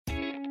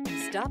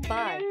Stop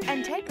by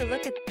and take a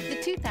look at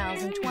the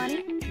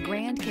 2020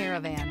 Grand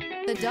Caravan.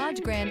 The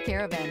Dodge Grand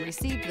Caravan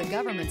received the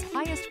government's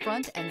highest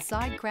front and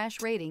side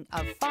crash rating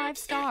of 5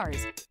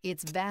 stars.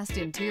 Its vast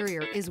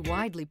interior is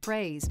widely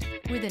praised,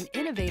 with an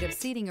innovative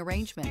seating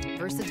arrangement,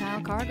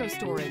 versatile cargo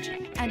storage,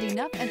 and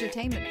enough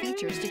entertainment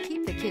features to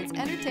keep the kids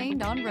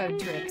entertained on road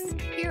trips.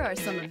 Here are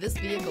some of this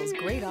vehicle's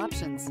great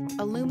options: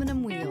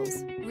 aluminum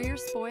wheels, rear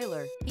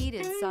spoiler,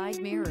 heated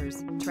side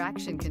mirrors,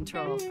 traction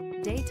control,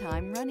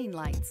 daytime running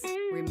lights,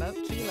 remote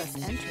keyless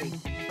entry,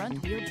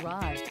 front wheel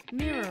drive,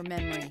 mirror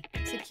memory,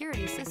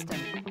 security system,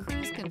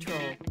 cruise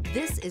control.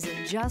 This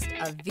isn't just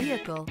a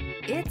vehicle,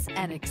 it's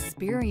an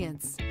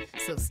experience.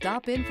 So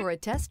stop in for a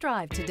test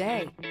drive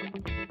today.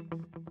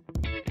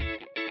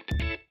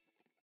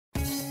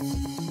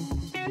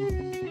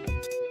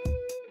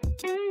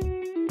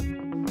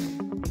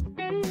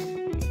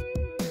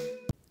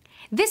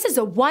 This is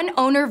a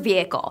one-owner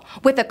vehicle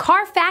with a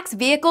Carfax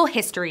Vehicle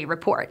History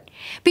Report.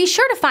 Be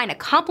sure to find a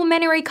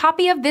complimentary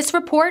copy of this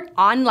report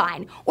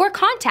online or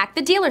contact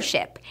the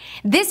dealership.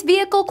 This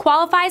vehicle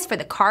qualifies for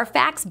the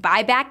Carfax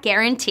Buyback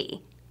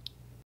Guarantee.